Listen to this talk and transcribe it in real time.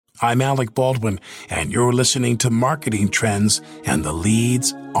I'm Alec Baldwin, and you're listening to Marketing Trends and the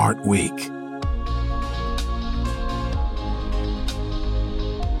Leads Aren't Weak.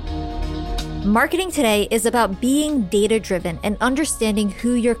 Marketing today is about being data-driven and understanding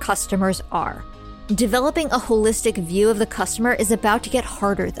who your customers are. Developing a holistic view of the customer is about to get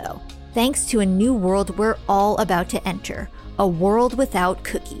harder, though, thanks to a new world we're all about to enter, a world without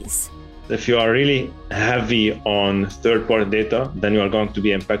cookies. If you are really heavy on third-party data, then you are going to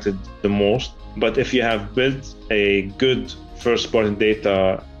be impacted the most. But if you have built a good first-party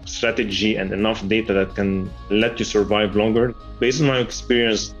data strategy and enough data that can let you survive longer, based on my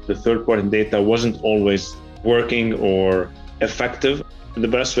experience, the third-party data wasn't always working or effective. The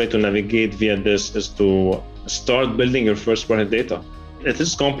best way to navigate via this is to start building your first-party data. It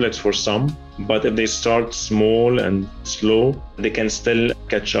is complex for some, but if they start small and slow, they can still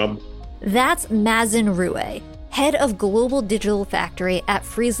catch up. That's Mazen Roué, head of Global Digital Factory at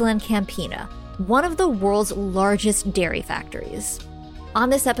Friesland Campina, one of the world's largest dairy factories.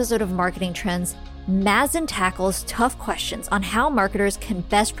 On this episode of Marketing Trends, Mazen tackles tough questions on how marketers can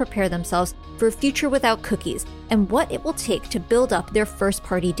best prepare themselves for a future without cookies and what it will take to build up their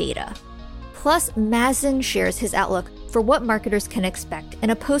first-party data. Plus, Mazen shares his outlook for what marketers can expect in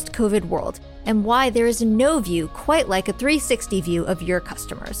a post-COVID world and why there is no view quite like a 360 view of your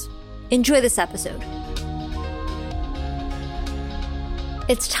customers. Enjoy this episode.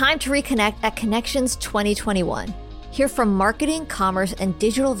 It's time to reconnect at Connections 2021. Hear from marketing, commerce, and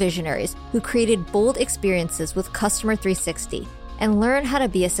digital visionaries who created bold experiences with Customer 360 and learn how to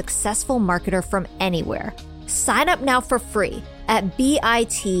be a successful marketer from anywhere. Sign up now for free at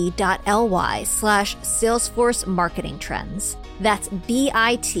bit.ly/Salesforce Marketing Trends. That's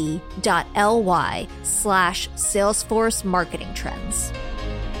bit.ly/Salesforce Marketing Trends.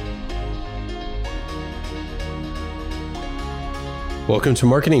 Welcome to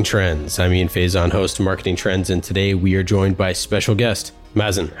Marketing Trends. I'm Ian Faison, host of Marketing Trends, and today we are joined by special guest,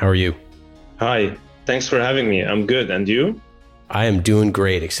 Mazen. How are you? Hi, thanks for having me. I'm good. And you? I am doing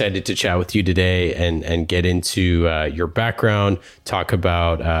great. Excited to chat with you today and get into your background, talk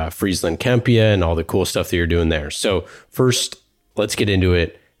about Friesland Campina and all the cool stuff that you're doing there. So first, let's get into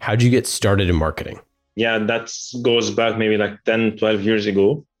it. How'd you get started in marketing? Yeah, that goes back maybe like 10, 12 years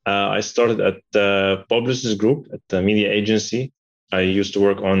ago. I started at Publicis Group, at the media agency. I used to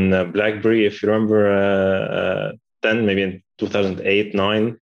work on BlackBerry, if you remember, then maybe in 2008,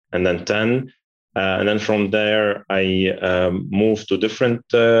 9, and then 10. And then from there, I moved to different,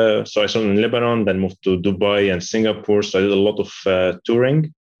 so I started in Lebanon, then moved to Dubai and Singapore. So I did a lot of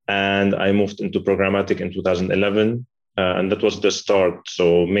touring, and I moved into programmatic in 2011. And that was the start.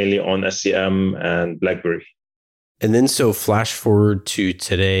 So mainly on SEM and BlackBerry. And then so flash forward to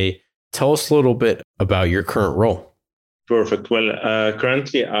today, tell us a little bit about your current role. Perfect. Well,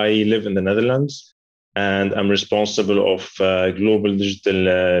 currently I live in the Netherlands, and I'm responsible of global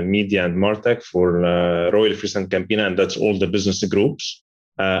digital media and MarTech for Royal Friesland Campina, and that's all the business groups.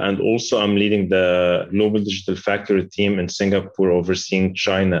 And also I'm leading the Global Digital Factory team in Singapore, overseeing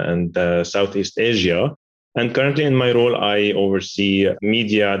China and Southeast Asia. And currently in my role, I oversee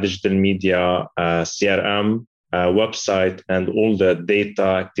media, digital media, CRM, website, and all the data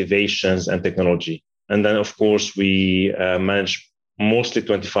activations and technology. And then, of course, we manage mostly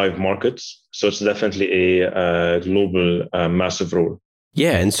 25 markets. So it's definitely a global, massive role.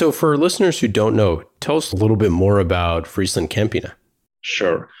 Yeah. And so for listeners who don't know, tell us a little bit more about Friesland Campina.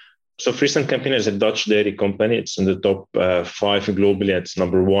 Sure. So Friesland Campina is a Dutch dairy company. It's in the top 5 globally. It's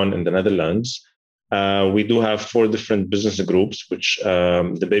number 1 in the Netherlands. We do have 4 different business groups, which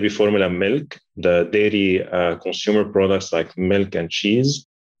the baby formula milk, the dairy consumer products like milk and cheese.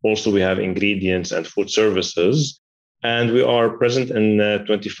 Also, we have ingredients and food services, and we are present in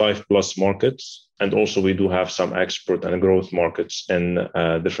 25 plus markets. And also we do have some export and growth markets in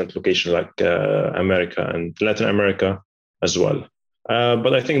different locations like America and Latin America as well.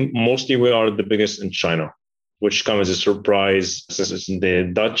 But I think mostly we are the biggest in China, which comes as a surprise since it's the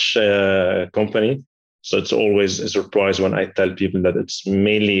Dutch company. So it's always a surprise when I tell people that it's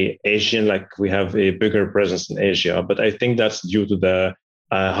mainly Asian, like we have a bigger presence in Asia. But I think that's due to the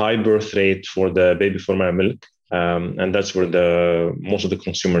high birth rate for the baby formula milk. And that's where most of the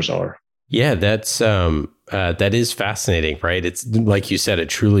consumers are. Yeah, that is fascinating, right? It's like you said, a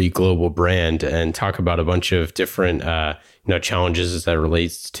truly global brand, and talk about a bunch of different challenges as that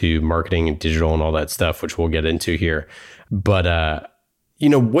relates to marketing and digital and all that stuff, which we'll get into here. But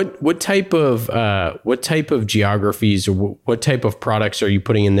what type of geographies or what type of products are you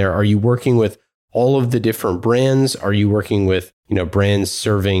putting in there? Are you working with all of the different brands? Are you working with brands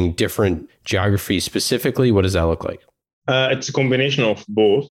serving different geographies specifically? What does that look like? It's a combination of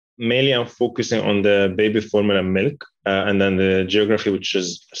both. mainly I'm focusing on the baby formula milk, and then the geography, which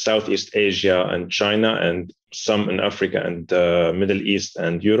is Southeast Asia and China, and some in Africa and Middle East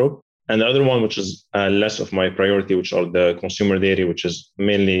and Europe. And the other one, which is less of my priority, which are the consumer dairy, which is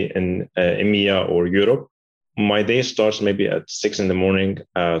mainly in EMEA or Europe. My day starts maybe at 6 in the morning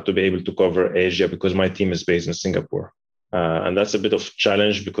to be able to cover Asia because my team is based in Singapore. And that's a bit of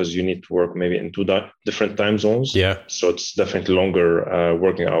challenge because you need to work maybe in two different time zones. Yeah. So it's definitely longer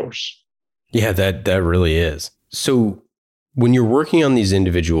working hours. Yeah, that really is. So when you're working on these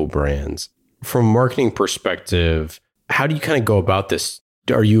individual brands, from a marketing perspective, how do you kind of go about this?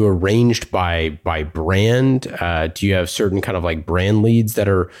 Are you arranged by brand? Do you have certain kind of like brand leads that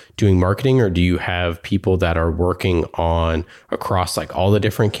are doing marketing, or do you have people that are working on across like all the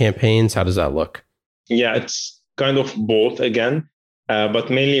different campaigns? How does that look? Yeah, it's kind of both again, but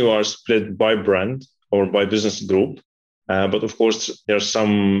mainly we are split by brand or by business group. But of course, there are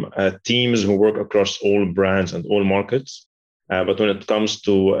some teams who work across all brands and all markets. But when it comes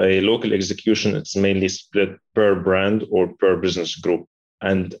to a local execution, it's mainly split per brand or per business group.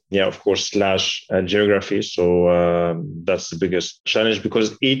 And yeah, of course, / geography. So that's the biggest challenge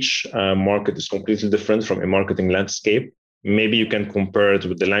because each market is completely different from a marketing landscape. Maybe you can compare it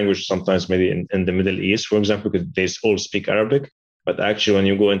with the language sometimes, maybe in the Middle East, for example, because they all speak Arabic. But actually, when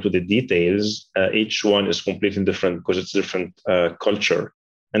you go into the details, each one is completely different because it's different culture.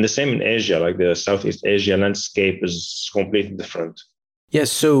 And the same in Asia, like the Southeast Asia landscape is completely different. Yeah.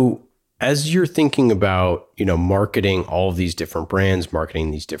 So as you're thinking about, marketing all of these different brands, marketing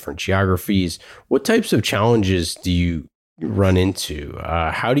these different geographies, what types of challenges do you run into?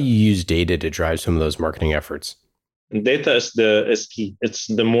 How do you use data to drive some of those marketing efforts? Data is key. It's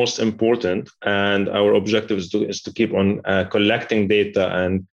the most important, and our objective is to keep on collecting data.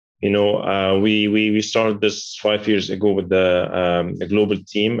 And we started this 5 years ago with the global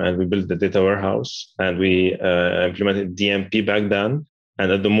team, and we built the data warehouse, and we implemented DMP back then.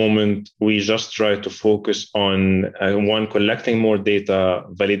 And at the moment, we just try to focus on collecting more data,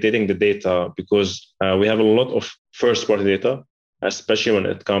 validating the data, because we have a lot of first-party data, especially when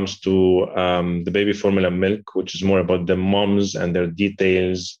it comes to the baby formula milk, which is more about the moms and their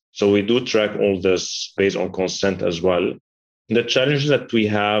details. So we do track all this based on consent as well. The challenge that we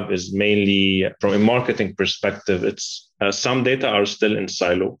have is mainly from a marketing perspective. It's some data are still in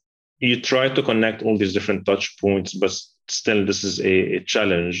silo. You try to connect all these different touch points, but still this is a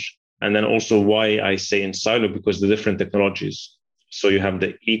challenge. And then also why I say in silo, because the different technologies. So you have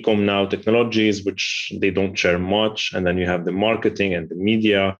the e-com now technologies, which they don't share much. And then you have the marketing and the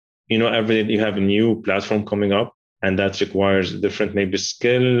media. Every day you have a new platform coming up, and that requires different maybe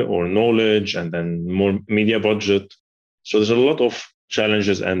skill or knowledge and then more media budget. So there's a lot of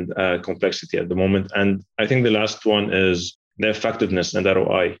challenges and complexity at the moment. And I think the last one is the effectiveness and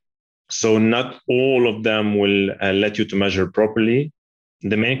ROI. So not all of them will let you to measure properly.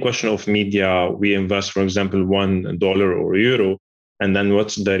 The main question of media, we invest, for example, $1 or euro, and then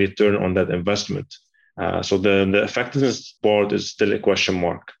what's the return on that investment? So the effectiveness part is still a question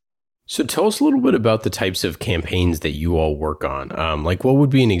mark. So tell us a little bit about the types of campaigns that you all work on. Like what would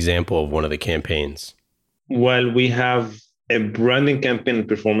be an example of one of the campaigns? Well, we have a branding campaign and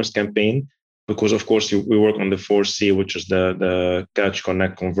performance campaign, because of course we work on the 4C, which is the catch,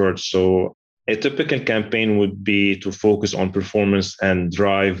 connect, convert. So a typical campaign would be to focus on performance and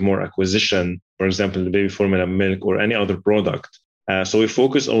drive more acquisition, for example, the baby formula milk or any other product. So we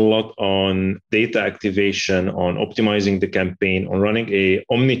focus a lot on data activation, on optimizing the campaign, on running a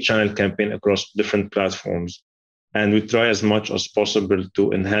omni-channel campaign across different platforms. And we try as much as possible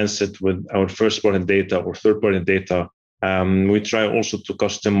to enhance it with our first-party data or third-party data. We try also to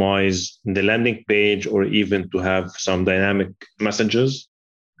customize the landing page or even to have some dynamic messages,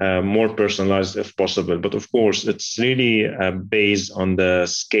 more personalized if possible. But of course, it's really based on the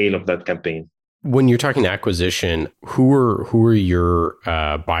scale of that campaign. When you're talking acquisition, who are your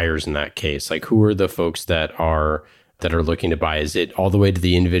buyers in that case? Like, who are the folks that are looking to buy? Is it all the way to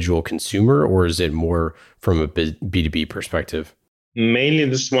the individual consumer, or is it more from a B2B perspective? Mainly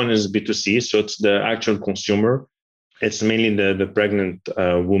this one is B2C, so it's the actual consumer. It's mainly the pregnant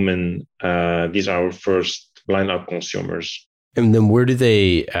woman. These are our first lineup consumers. And then where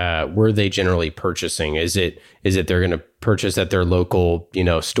are they generally purchasing? Is it they're going to purchase at their local,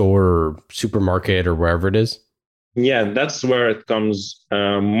 store or supermarket or wherever it is? Yeah, that's where it comes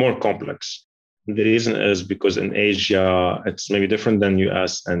more complex. The reason is because in Asia, it's maybe different than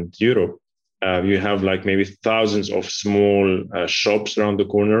US and Europe. You have like maybe thousands of small shops around the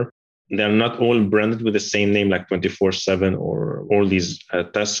corner. They're not all branded with the same name, like 24/7 or all these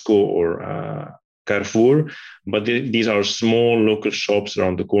Tesco or Carrefour, but these are small local shops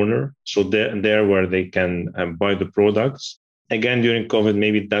around the corner. So they're where they can buy the products. Again, during COVID,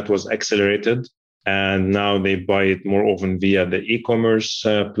 maybe that was accelerated. And now they buy it more often via the e-commerce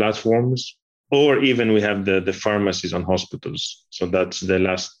platforms, or even we have the pharmacies and hospitals. So that's the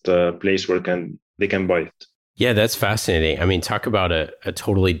last place where they can buy it. Yeah, that's fascinating. I mean, talk about a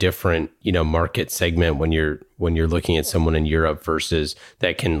totally different, market segment when you're looking at someone in Europe versus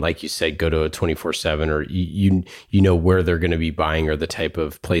that can, like you said, go to a 24/7, or you know where they're going to be buying or the type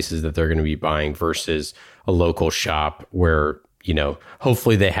of places that they're going to be buying versus a local shop where,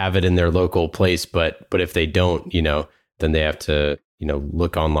 hopefully they have it in their local place, but if they don't, then they have to,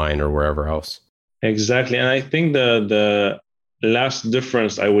 look online or wherever else. Exactly. And I think the last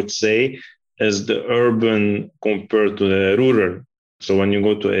difference I would say is the urban compared to the rural. So when you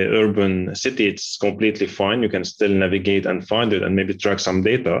go to an urban city, it's completely fine. You can still navigate and find it and maybe track some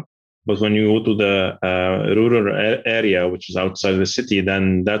data. But when you go to the rural area, which is outside the city,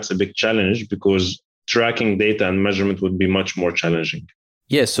 then that's a big challenge because tracking data and measurement would be much more challenging.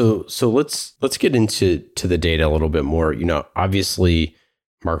 Yeah. So let's get into the data a little bit more. Obviously,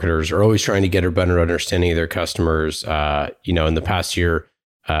 marketers are always trying to get a better understanding of their customers. In the past year,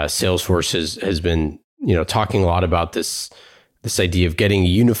 Salesforce has been, talking a lot about this idea of getting a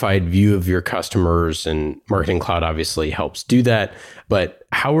unified view of your customers, and Marketing Cloud obviously helps do that. But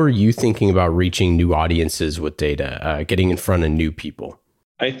how are you thinking about reaching new audiences with data, getting in front of new people?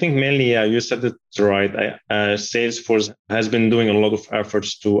 I think mainly, you said it right. Salesforce has been doing a lot of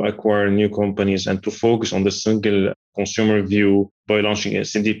efforts to acquire new companies and to focus on the single consumer view by launching a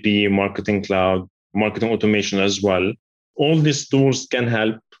CDP, Marketing Cloud, marketing automation as well. All these tools can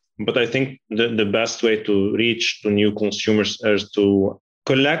help, but I think the best way to reach to new consumers is to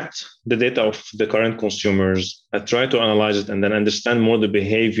collect the data of the current consumers, try to analyze it, and then understand more the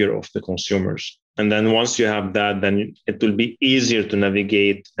behavior of the consumers. And then once you have that, then it will be easier to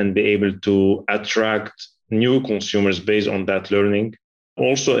navigate and be able to attract new consumers based on that learning.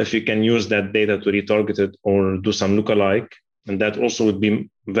 Also, if you can use that data to retarget it or do some lookalike, and that also would be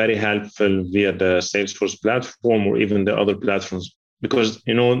very helpful via the Salesforce platform or even the other platforms. Because,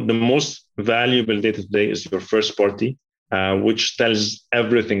 the most valuable data today is your first party, which tells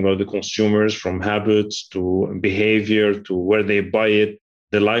everything about the consumers, from habits to behavior to where they buy it,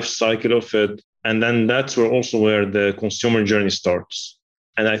 the life cycle of it. And then that's where the consumer journey starts.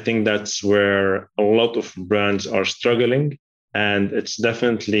 And I think that's where a lot of brands are struggling. And it's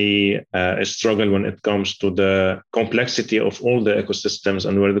definitely a struggle when it comes to the complexity of all the ecosystems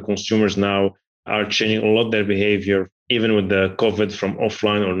and where the consumers now are changing a lot their behavior, even with the COVID, from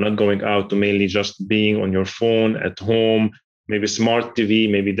offline or not going out to mainly just being on your phone at home, maybe smart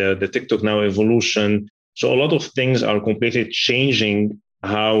TV, maybe the TikTok Now evolution. So a lot of things are completely changing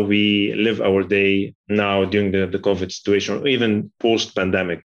how we live our day now during the COVID situation, or even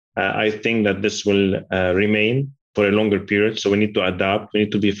post-pandemic. I think that this will remain for a longer period. So we need to adapt. We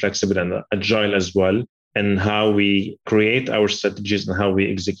need to be flexible and agile as well in how we create our strategies and how we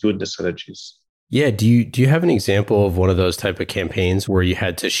execute the strategies. Yeah. Do you have an example of one of those type of campaigns where you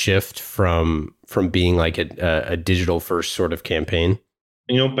had to shift from being like a digital first sort of campaign?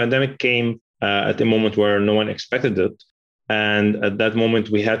 Pandemic came at a moment where no one expected it. And at that moment,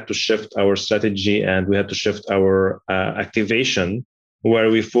 we had to shift our strategy and we had to shift our activation, where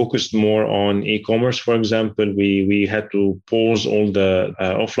we focused more on e-commerce, for example. We had to pause all the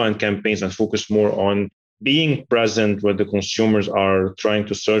offline campaigns and focus more on being present where the consumers are trying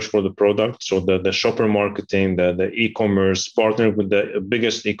to search for the product. So the shopper marketing, the e-commerce, partner with the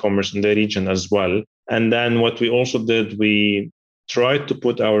biggest e-commerce in the region as well. And then what we also did, we tried to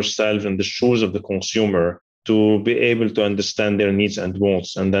put ourselves in the shoes of the consumer to be able to understand their needs and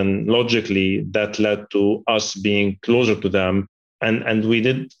wants. And then logically, that led to us being closer to them. And we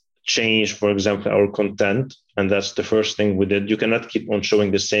did change, for example, our content. And that's the first thing we did. You cannot keep on showing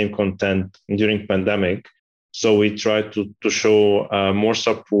the same content during pandemic. So we tried to show more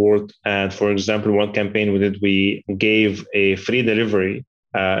support. And for example, one campaign we did, we gave a free delivery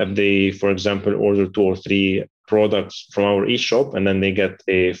if they, for example, order 2 or 3 products from our e-shop, and then they get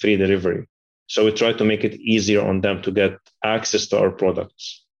a free delivery. So we try to make it easier on them to get access to our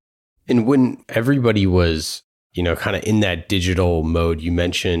products. And when everybody was, kind of in that digital mode, you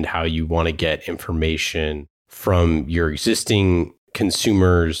mentioned how you want to get information from your existing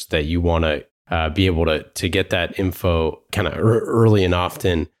consumers, that you want to be able to get that info kind of early and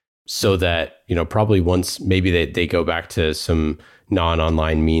often, so that, probably once maybe they go back to some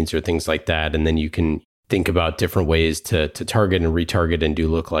non-online means or things like that. And then you can think about different ways to target and retarget and do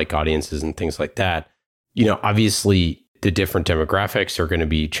lookalike audiences and things like that. Obviously the different demographics are going to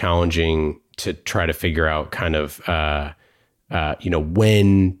be challenging to try to figure out kind of,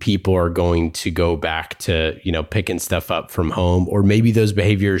 when people are going to go back to, picking stuff up from home, or maybe those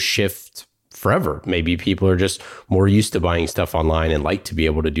behaviors shift forever. Maybe people are just more used to buying stuff online and like to be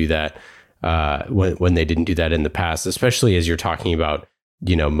able to do that when they didn't do that in the past, especially as you're talking about,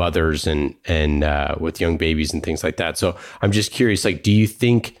 mothers and with young babies and things like that. So I'm just curious, do you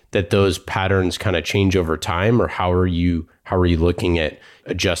think that those patterns kind of change over time, or how are you looking at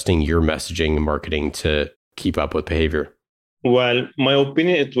adjusting your messaging and marketing to keep up with behavior? Well, my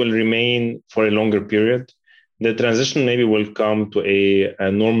opinion, it will remain for a longer period. The transition maybe will come to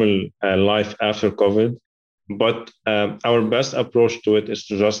a normal life after COVID. But our best approach to it is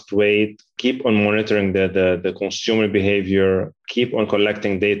to just wait, keep on monitoring the consumer behavior, keep on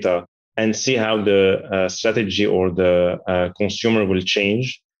collecting data, and see how the strategy or the consumer will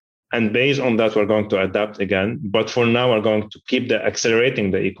change. And based on that, we're going to adapt again. But for now, we're going to keep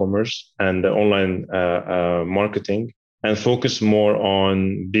accelerating the e-commerce and the online marketing, and focus more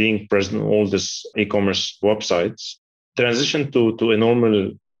on being present on all these e-commerce websites. Transition to a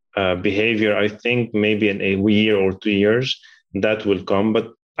normal behavior, I think maybe in a year or 2 years, that will come.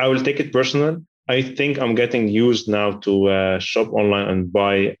 But I will take it personal. I think I'm getting used now to shop online and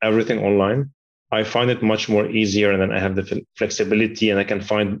buy everything online. I find it much more easier, and then I have the flexibility, and I can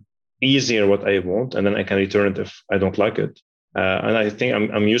find easier what I want, and then I can return it if I don't like it. And I think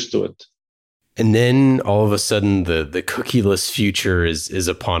I'm used to it. And then all of a sudden, the cookieless future is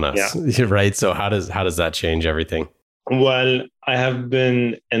upon us, yeah. Right? So how does that change everything? Well, I have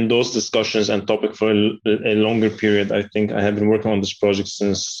been in those discussions and topic for a longer period. I think I have been working on this project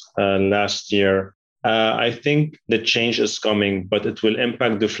since last year. I think the change is coming, but it will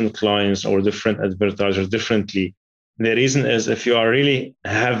impact different clients or different advertisers differently. The reason is, if you are really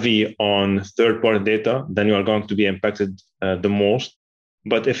heavy on third-party data, then you are going to be impacted the most.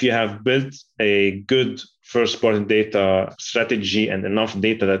 But if you have built a good first-party data strategy and enough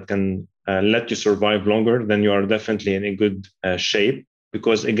data that can let you survive longer, then you are definitely in a good shape.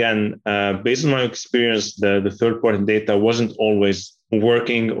 Because again, based on my experience, the third-party data wasn't always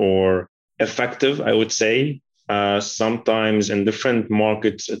working or effective, I would say. Sometimes in different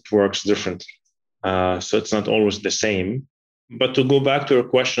markets, it works differently. So it's not always the same. But to go back to your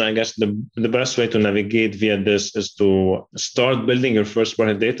question, I guess the best way to navigate via this is to start building your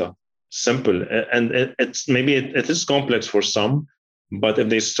first-party data. Simple. And it is complex for some, but if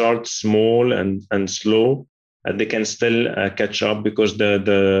they start small and slow, they can still catch up, because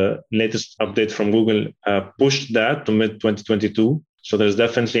the latest update from Google pushed that to mid-2022. So there's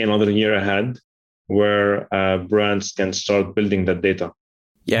definitely another year ahead where brands can start building that data.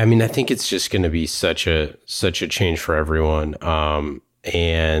 Yeah, I mean, I think it's just going to be such a change for everyone,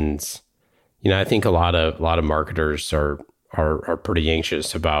 and I think a lot of marketers are pretty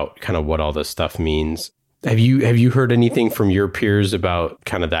anxious about kind of what all this stuff means. Have you heard anything from your peers about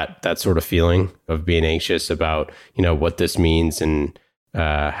kind of that sort of feeling of being anxious about what this means and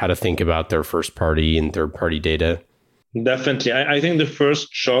how to think about their first party and third party data? Definitely, I think the first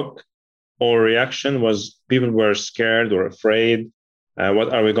shock or reaction was people were scared or afraid.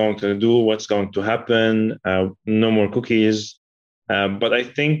 What are we going to do? What's going to happen? No more cookies. But I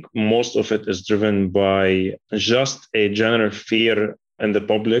think most of it is driven by just a general fear in the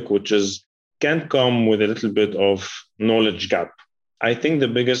public, which can come with a little bit of knowledge gap. I think the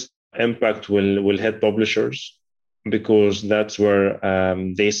biggest impact will hit publishers, because that's where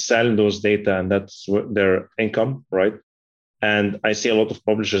they sell those data and that's their income, right? And I see a lot of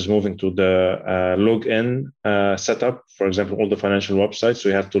publishers moving to the login setup. For example, all the financial websites, so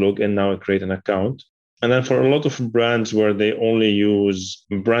you have to log in now and create an account. And then for a lot of brands where they only use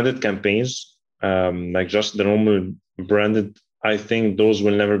branded campaigns, like just the normal branded, I think those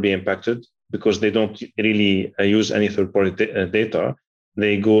will never be impacted, because they don't really use any third-party data.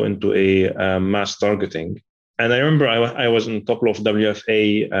 They go into a mass targeting. And I remember I was in a couple of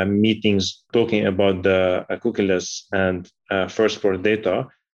WFA meetings talking about the cookieless and first-party data.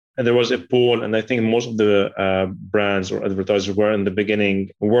 And there was a poll, and I think most of the brands or advertisers were in the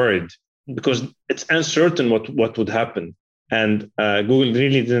beginning worried, because it's uncertain what would happen. And Google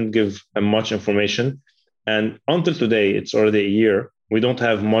really didn't give much information. And until today, it's already a year, we don't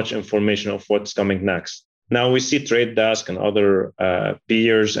have much information of what's coming next. Now we see Trade Desk and other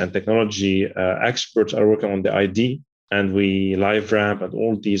peers and technology experts are working on the ID, and we LiveRamp and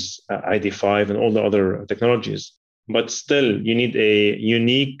all these ID5 and all the other technologies. But still, you need a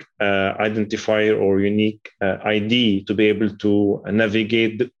unique identifier or unique ID to be able to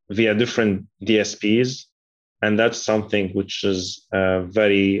navigate via different DSPs. And that's something which is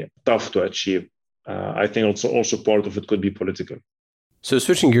very tough to achieve. I think also part of it could be political. So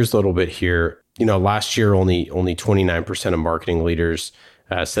switching gears a little bit here, last year only 29% of marketing leaders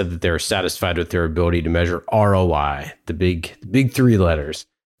said that they're satisfied with their ability to measure ROI, the big three letters.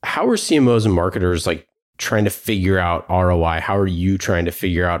 How are CMOs and marketers like trying to figure out ROI? How are you trying to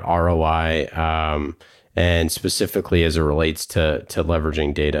figure out ROI, and specifically as it relates to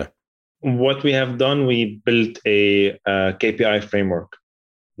leveraging data? What we have done, we built a KPI framework.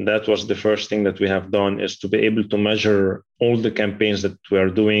 That was the first thing that we have done, is to be able to measure all the campaigns that we are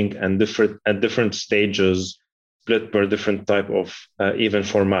doing and at different stages, split per different type of event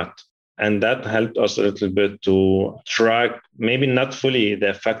format. And that helped us a little bit to track, maybe not fully the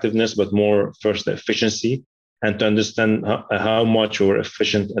effectiveness, but more first the efficiency, and to understand how much we were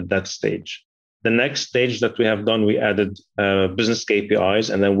efficient at that stage. The next stage that we have done, we added business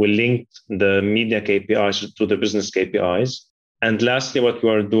KPIs, and then we linked the media KPIs to the business KPIs. And lastly, what we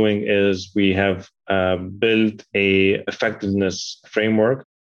are doing is we have built a effectiveness framework,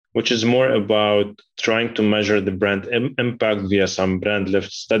 which is more about trying to measure the brand impact via some brand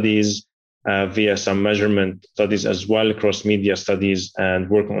lift studies, via some measurement studies as well, cross media studies, and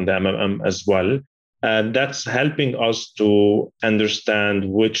working on the MMM as well. That's helping us to understand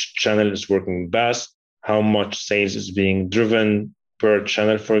which channel is working best, how much sales is being driven per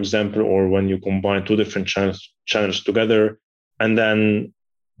channel, for example, or when you combine two different channels together. And then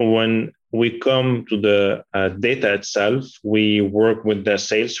when we come to the data itself, we work with the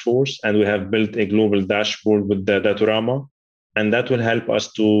Salesforce, and we have built a global dashboard with the Datorama. And that will help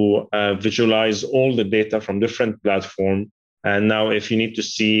us to visualize all the data from different platforms. And now if you need to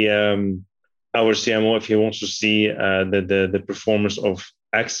see our CMO, if he wants to see the performance of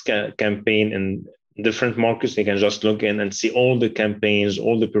X campaign in different markets, he can just log in and see all the campaigns,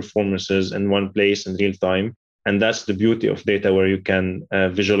 all the performances in one place in real time. And that's the beauty of data, where you can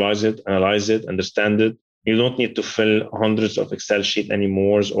visualize it, analyze it, understand it. You don't need to fill hundreds of Excel sheets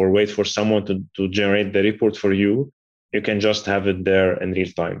anymore or wait for someone to generate the report for you. You can just have it there in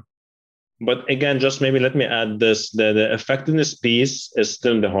real time. But again, just maybe let me add this, the effectiveness piece is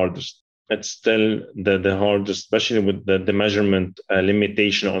still the hardest. It's still the hardest, especially with the measurement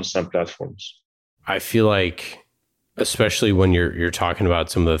limitation on some platforms. I feel like, especially when you're talking about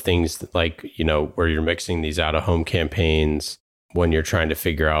some of the things that, like, where you're mixing these out-of-home campaigns, when you're trying to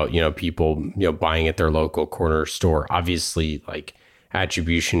figure out, people, buying at their local corner store, obviously, like,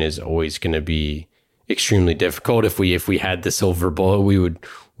 attribution is always going to be extremely difficult. If we had the silver bullet,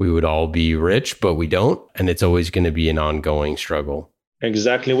 we would all be rich, but we don't. And it's always going to be an ongoing struggle.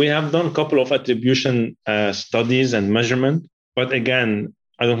 Exactly. We have done a couple of attribution studies and measurement, but again,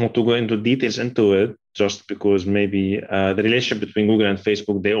 I don't want to go into details into it, just because maybe the relationship between Google and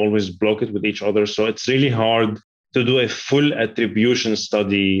Facebook, they always block it with each other. So it's really hard to do a full attribution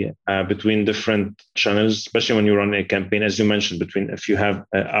study between different channels, especially when you run a campaign, as you mentioned, if you have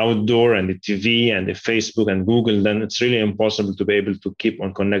outdoor and the TV and the Facebook and Google, then it's really impossible to be able to keep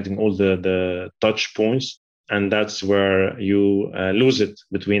on connecting all the touch points. And that's where you lose it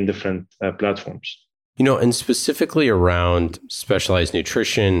between different platforms. And specifically around Specialized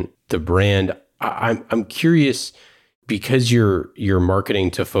Nutrition, the brand, I'm curious, because you're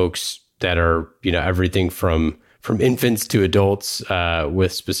marketing to folks that are, everything from infants to adults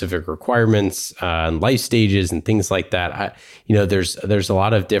with specific requirements and life stages and things like that. There's a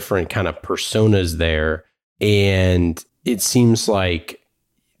lot of different kind of personas there, and it seems like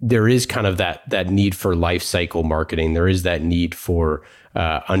there is kind of that need for life cycle marketing. There is that need for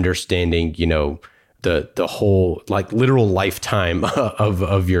understanding, the whole, like, literal lifetime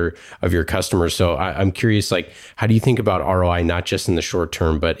of your customers. So I'm curious, like, how do you think about ROI, not just in the short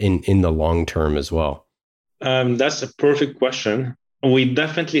term, but in the long term as well? That's a perfect question. We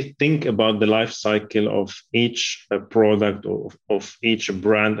definitely think about the life cycle of each product of each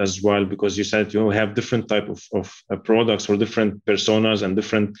brand as well, because you said you have different type of products for different personas and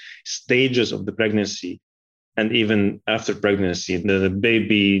different stages of the pregnancy. And even after pregnancy, the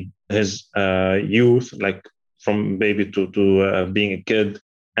baby, his youth, like from baby to being a kid.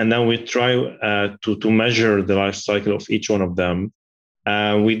 And then we try to measure the life cycle of each one of them.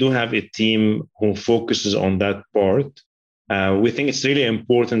 We do have a team who focuses on that part. We think it's really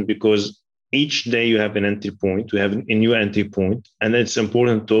important because each day you have an entry point, we have a new entry point, and it's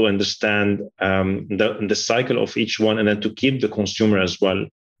important to understand the cycle of each one, and then to keep the consumer as well.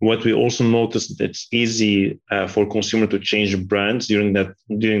 What we also noticed, that it's easy for consumer to change brands during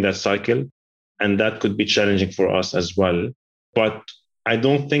that cycle, and that could be challenging for us as well. But I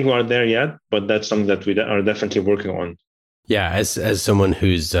don't think we are there yet, but that's something that we are definitely working on. Yeah, as someone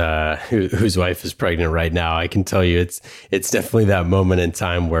whose wife is pregnant right now, I can tell you it's definitely that moment in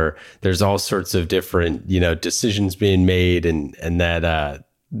time where there's all sorts of different, decisions being made, and that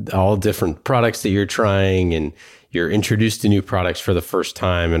all different products that you're trying, and you're introduced to new products for the first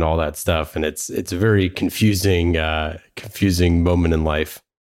time and all that stuff, and it's a very confusing moment in life.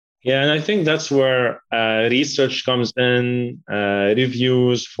 Yeah, and I think that's where research comes in,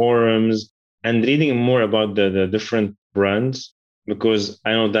 reviews, forums, and reading more about the different brands, because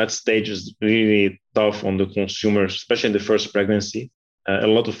I know that stage is really tough on the consumer, especially in the first pregnancy. A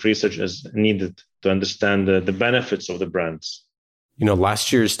lot of research is needed to understand the benefits of the brands.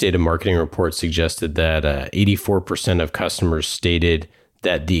 Last year's State of Marketing report suggested that 84% of customers stated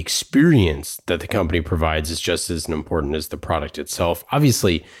that the experience that the company provides is just as important as the product itself.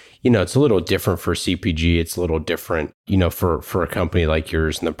 Obviously, it's a little different for CPG. It's a little different, for a company like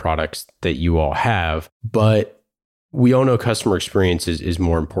yours and the products that you all have. But we all know customer experience is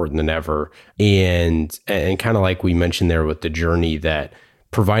more important than ever. And kind of like we mentioned there with the journey, that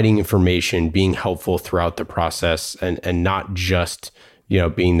providing information, being helpful throughout the process, and not just,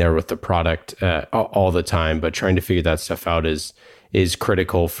 being there with the product all the time, but trying to figure that stuff out is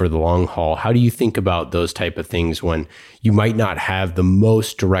critical for the long haul. How do you think about those type of things when you might not have the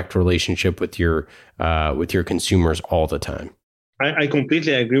most direct relationship with your consumers all the time? I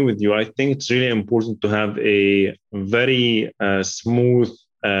completely agree with you. I think it's really important to have a very smooth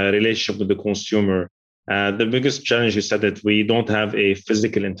relationship with the consumer. The biggest challenge, you said, that we don't have a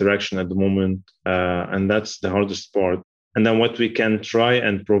physical interaction at the moment, and that's the hardest part. And then what we can try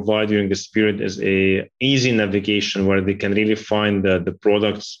and provide during this period is a easy navigation where they can really find the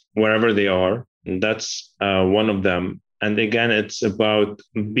products wherever they are. And that's one of them. And again, it's about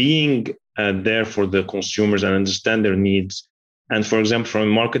being there for the consumers and understand their needs. And for example, from a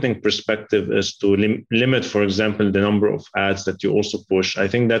marketing perspective, is to limit, for example, the number of ads that you also push. I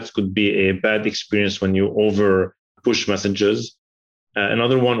think that could be a bad experience when you over push messages.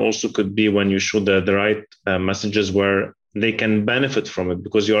 Another one also could be when you show the right messages where they can benefit from it,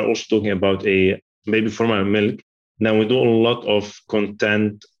 because you are also talking about a baby formula milk. Now we do a lot of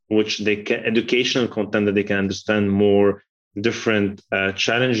content, which they can, educational content that they can understand more different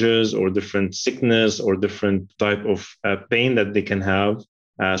challenges or different sickness or different type of pain that they can have.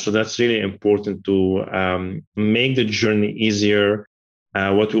 So that's really important to make the journey easier.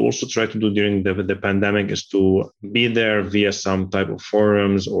 What we also try to do during the pandemic is to be there via some type of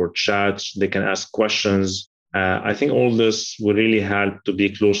forums or chats. They can ask questions. I think all this will really help to be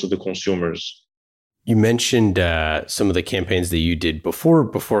close to the consumers. You mentioned some of the campaigns that you did before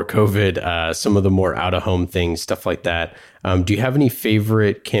COVID, some of the more out-of-home things, stuff like that. Do you have any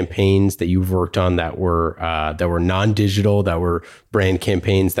favorite campaigns that you've worked on that were non-digital, that were brand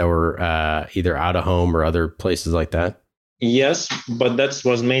campaigns that were either out-of-home or other places like that? Yes, but that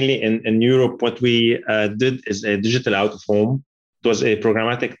was mainly in Europe. What we did is a digital out-of-home. It was a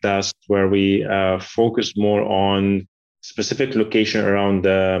programmatic task where we focused more on specific location around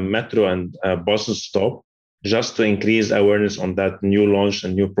the metro and bus stop, just to increase awareness on that new launch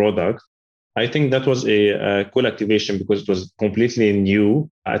and new product. I think that was a cool activation because it was completely new,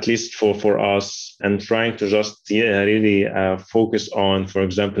 at least for us, and trying to just really focus on, for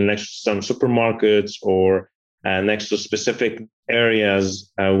example, next to some supermarkets or next to specific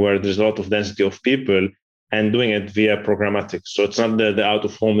areas where there's a lot of density of people, and doing it via programmatic. So it's not the out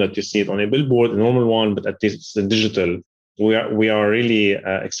of home that you see it on a billboard, a normal one, but at least it's the digital. We are really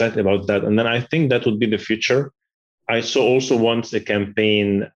excited about that. And then I think that would be the future. I saw also once a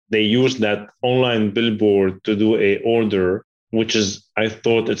campaign, they used that online billboard to do a order, which is, I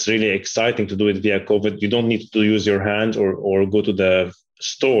thought it's really exciting to do it via COVID. You don't need to use your hands or go to the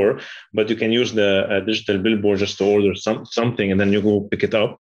store, but you can use the digital billboard just to order something and then you go pick it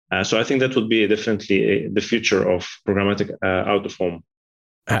up. So I think that would be definitely the future of programmatic out of home.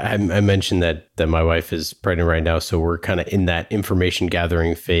 I mentioned that my wife is pregnant right now, so we're kind of in that information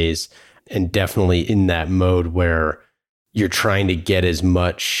gathering phase, and definitely in that mode where you're trying to get as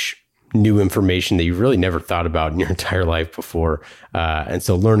much new information that you've really never thought about in your entire life before. And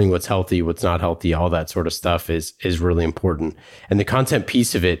so learning what's healthy, what's not healthy, all that sort of stuff is really important. And the content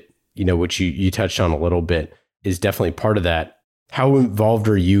piece of it, which you touched on a little bit, is definitely part of that. How involved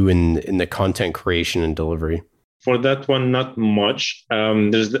are you in the content creation and delivery? For that one, not much.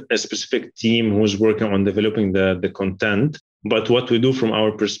 There's a specific team who's working on developing the content. But what we do from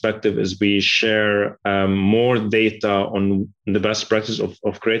our perspective is we share more data on the best practice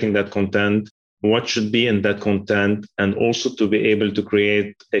of creating that content, what should be in that content, and also to be able to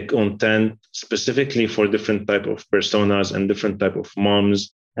create a content specifically for different type of personas and different type of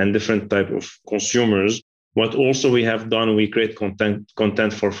moms and different type of consumers. What also we have done, we create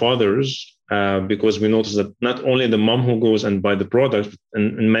content for fathers because we noticed that not only the mom who goes and buy the product,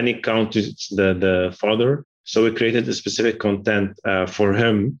 in many countries it's the father. So we created a specific content for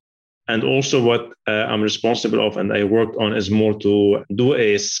him. And also what I'm responsible of and I worked on is more to do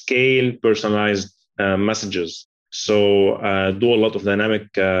a scale personalized messages. So do a lot of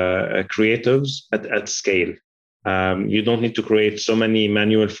dynamic creatives at scale. You don't need to create so many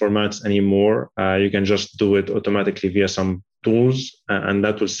manual formats anymore. You can just do it automatically via some tools, and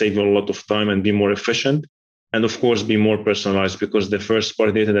that will save you a lot of time and be more efficient. And of course, be more personalized because the first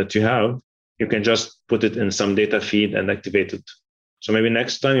party data that you have, you can just put it in some data feed and activate it. So maybe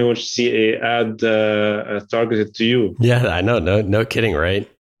next time you will see a ad targeted to you. Yeah, I know. No kidding, right?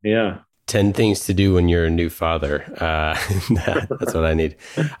 Yeah. 10 things to do when you're a new father. That's what I need.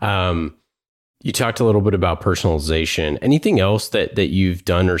 You talked a little bit about personalization. Anything else that you've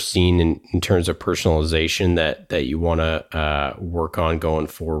done or seen in terms of personalization that you want to work on going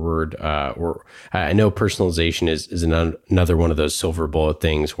forward? Or I know personalization is another one of those silver bullet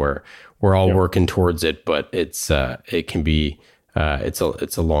things where we're all working towards it, but it can be it's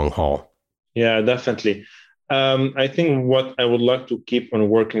a long haul. Yeah, definitely. I think what I would like to keep on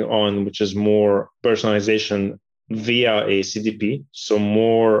working on, which is more personalization via a CDP, so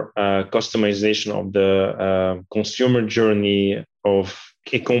more customization of the consumer journey, of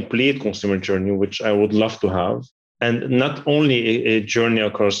a complete consumer journey, which I would love to have. And not only a journey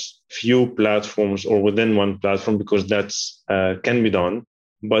across few platforms or within one platform, because that's can be done,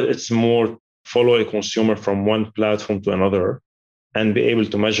 but it's more follow a consumer from one platform to another and be able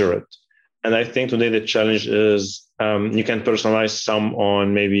to measure it. And I think today the challenge is you can personalize some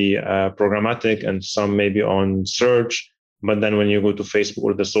on maybe programmatic and some maybe on search. But then when you go to Facebook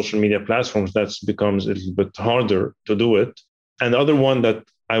or the social media platforms, that becomes a little bit harder to do it. And the other one that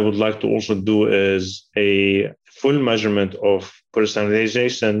I would like to also do is a full measurement of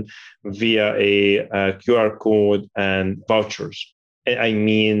personalization via a QR code and vouchers. I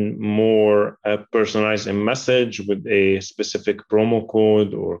mean, more personalize a message with a specific promo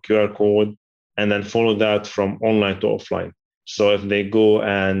code or QR code, and then follow that from online to offline. So if they go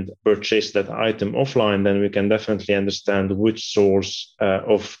and purchase that item offline, then we can definitely understand which source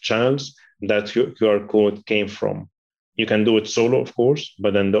of channels that QR code came from. You can do it solo, of course,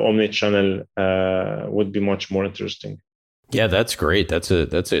 but then the omni-channel would be much more interesting. Yeah, that's great. That's a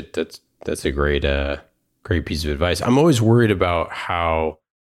great piece of advice. I'm always worried about how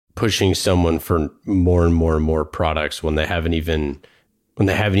pushing someone for more and more and more products when they haven't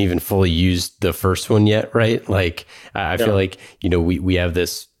even fully used the first one yet, right? Like I feel like, we have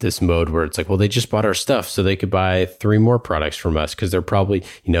this mode where it's like, well, they just bought our stuff, so they could buy 3 more products from us because they're probably,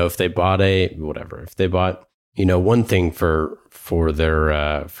 if they bought one thing for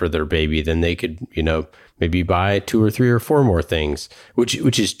their baby, then they could, maybe buy 2 or 3 or 4 more things, which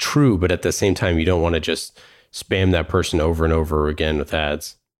is true. But at the same time, you don't want to just spam that person over and over again with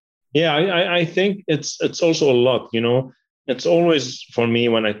ads. Yeah, I think it's also a lot, It's always, for me,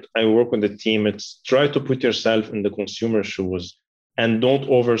 when I work with the team, it's try to put yourself in the consumer shoes and don't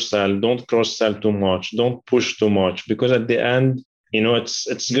oversell, don't cross-sell too much, don't push too much, because at the end,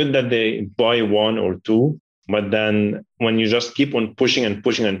 it's good that they buy 1 or 2, but then when you just keep on pushing and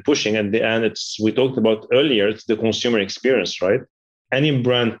pushing and pushing, at the end, we talked about earlier, it's the consumer experience, right? Any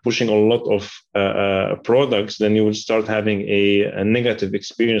brand pushing a lot of products, then you will start having a negative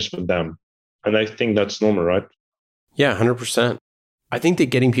experience with them. And I think that's normal, right? Yeah, 100%. I think that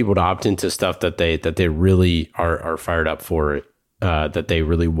getting people to opt into stuff that they really are fired up for, that they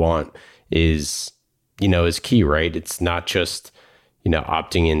really want is key, right? It's not just,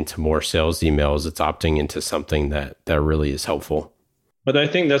 opting into more sales emails. It's opting into something that really is helpful. But I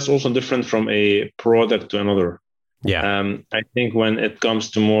think that's also different from a product to another. Yeah. I think when it comes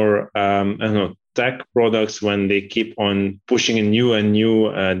to more, tech products, when they keep on pushing in new and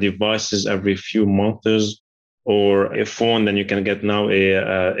new devices every few months, or a phone, then you can get now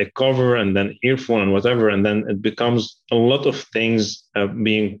a cover and then earphone and whatever. And then it becomes a lot of things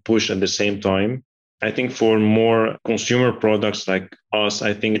being pushed at the same time. I think for more consumer products like us,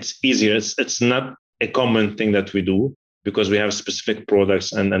 I think it's easier. It's not a common thing that we do because we have specific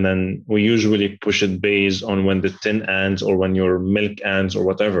products and then we usually push it based on when the tin ends or when your milk ends or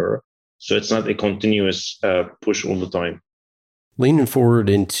whatever. So it's not a continuous push all the time. Leaning forward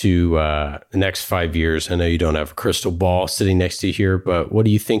into the next 5 years, I know you don't have a crystal ball sitting next to you here, but what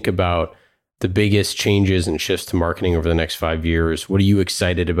do you think about the biggest changes and shifts to marketing over the next 5 years? What are you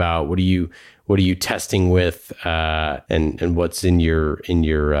excited about? What are you testing with, and what's in your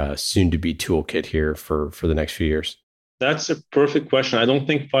soon to be toolkit here for the next few years? That's a perfect question. I don't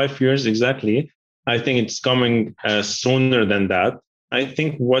think 5 years exactly, I think it's coming sooner than that. I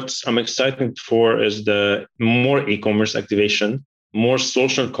think what I'm excited for is the more e-commerce activation, more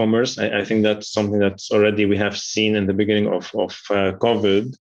social commerce. I think that's something that's already we have seen in the beginning of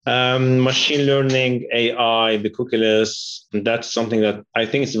COVID. Machine learning, AI, the cookieless, that's something that I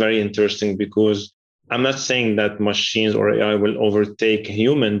think is very interesting because I'm not saying that machines or AI will overtake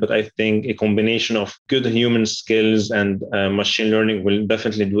human, but I think a combination of good human skills and machine learning will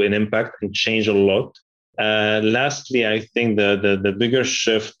definitely do an impact and change a lot. Lastly, I think the bigger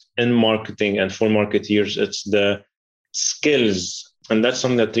shift in marketing and for marketeers, it's the skills. And that's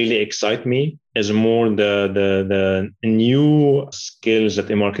something that really excites me is more the new skills that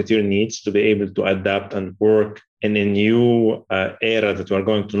a marketeer needs to be able to adapt and work in a new era that we're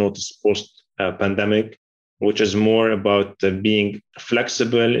going to notice post-pandemic, which is more about being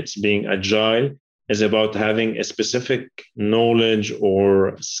flexible, it's being agile, is about having a specific knowledge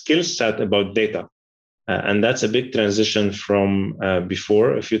or skill set about data. And that's a big transition from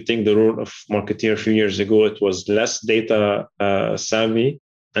before. If you think the role of marketeer a few years ago, it was less data savvy.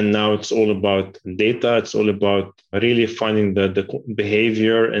 And now it's all about data. It's all about really finding the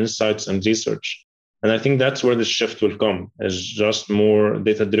behavior, insights, and research. And I think that's where the shift will come, is just more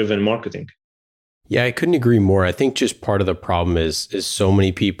data-driven marketing. Yeah, I couldn't agree more. I think just part of the problem is so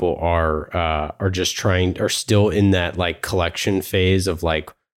many people are still in that like collection phase of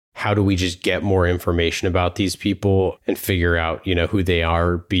like, how do we just get more information about these people and figure out, who they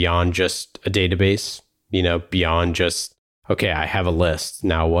are beyond just a database, beyond just, okay, I have a list.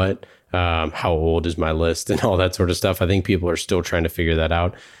 Now what? How old is my list and all that sort of stuff. I think people are still trying to figure that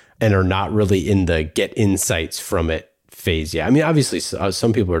out and are not really in the get insights from it phase yet. I mean, obviously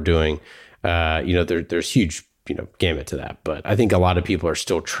some people are doing, there's huge, gamut to that, but I think a lot of people are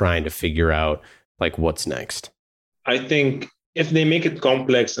still trying to figure out like what's next. I think if they make it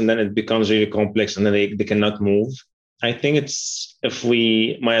complex and then it becomes really complex and then they cannot move, I think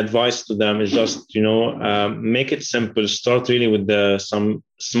my advice to them is just, make it simple. Start really with some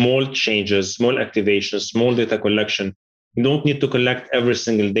small changes, small activations, small data collection. You don't need to collect every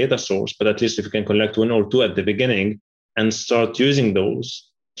single data source, but at least if you can collect one or two at the beginning and start using those,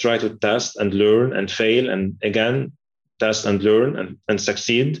 try to test and learn and fail and again, test and learn and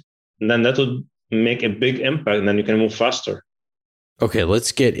succeed. And then that would make a big impact and then you can move faster. Okay,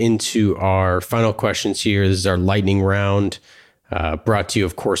 let's get into our final questions here. This is our lightning round, brought to you,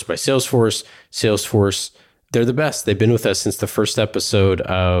 of course, by Salesforce. Salesforce, they're the best. They've been with us since the first episode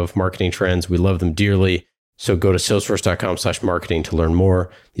of Marketing Trends. We love them dearly. So go to salesforce.com/marketing to learn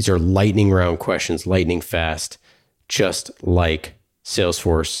more. These are lightning round questions, lightning fast, just like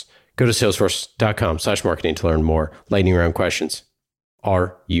Salesforce. Go to salesforce.com/marketing to learn more. Lightning round questions.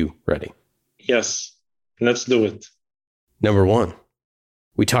 Are you ready? Yes, let's do it. Number one.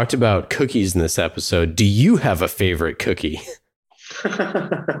 We talked about cookies in this episode. Do you have a favorite cookie?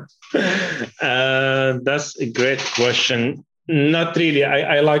 That's a great question. Not really.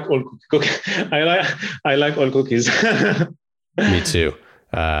 I like all cookies. I like all cookies. Me too.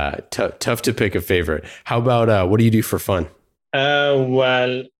 Tough to pick a favorite. How about what do you do for fun?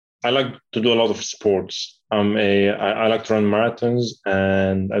 Well, I like to do a lot of sports. I like to run marathons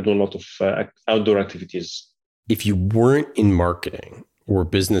and I do a lot of outdoor activities. If you weren't in marketing or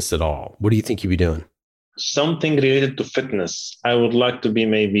business at all, what do you think you'd be doing? Something related to fitness. I would like to be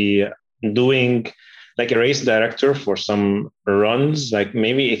maybe doing like a race director for some runs, like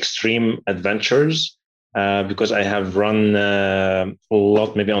maybe extreme adventures, because I have run a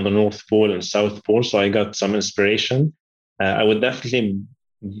lot maybe on the North Pole and South Pole. So I got some inspiration. I would definitely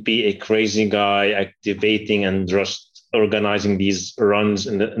be a crazy guy activating and just organizing these runs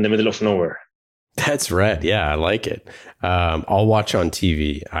in the middle of nowhere. That's right. Yeah, I like it. I'll watch on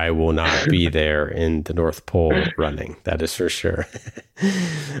TV. I will not be there in the North Pole running. That is for sure.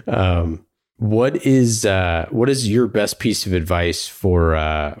 What is your best piece of advice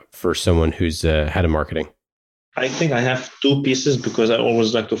for someone who's head of marketing? I think I have two pieces because I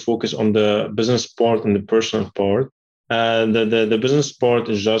always like to focus on the business part and the personal part. The business part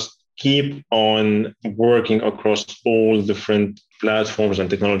is just keep on working across all different platforms and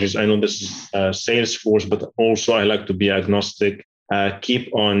technologies. I know this is Salesforce, but also I like to be agnostic.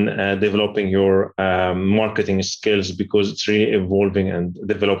 Keep on developing your marketing skills because it's really evolving and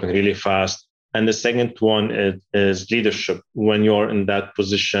developing really fast. And the second one is leadership. When you're in that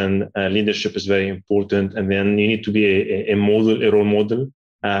position, leadership is very important. And then you need to be a role model.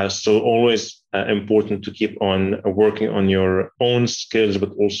 So always important to keep on working on your own skills,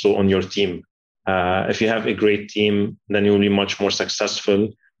 but also on your team. If you have a great team, then you'll be much more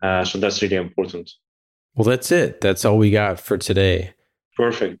successful. So that's really important. Well, that's it. That's all we got for today.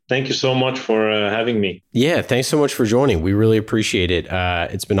 Perfect. Thank you so much for having me. Yeah, thanks so much for joining. We really appreciate it.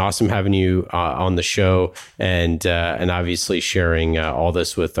 It's been awesome having you on the show and obviously sharing all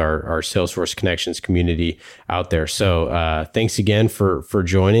this with our Salesforce Connections community out there. So thanks again for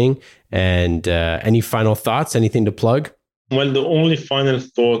joining. And any final thoughts, anything to plug? Well, the only final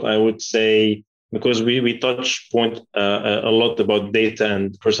thought I would say, because we touch point a lot about data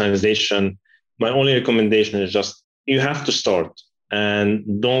and personalization, my only recommendation is just you have to start.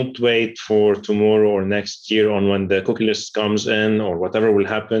 And don't wait for tomorrow or next year on when the cookie list comes in or whatever will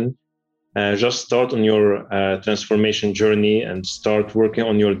happen. Just start on your transformation journey and start working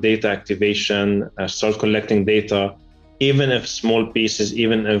on your data activation, start collecting data, even if small pieces,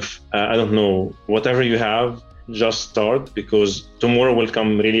 even if, whatever you have, just start, because tomorrow will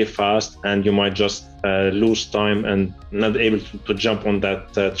come really fast and you might just lose time and not able to jump on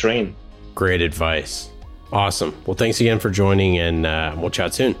that train. Great advice. Awesome. Well, thanks again for joining, and we'll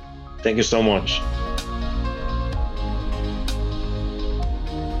chat soon. Thank you so much.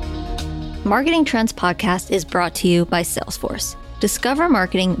 Marketing Trends Podcast is brought to you by Salesforce. Discover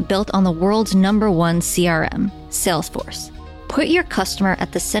marketing built on the world's #1 CRM, Salesforce. Put your customer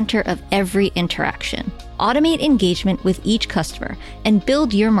at the center of every interaction. Automate engagement with each customer and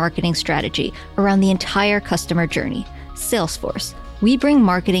build your marketing strategy around the entire customer journey. Salesforce. We bring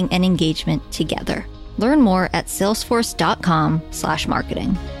marketing and engagement together. Learn more at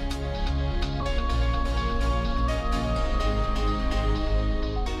salesforce.com/marketing.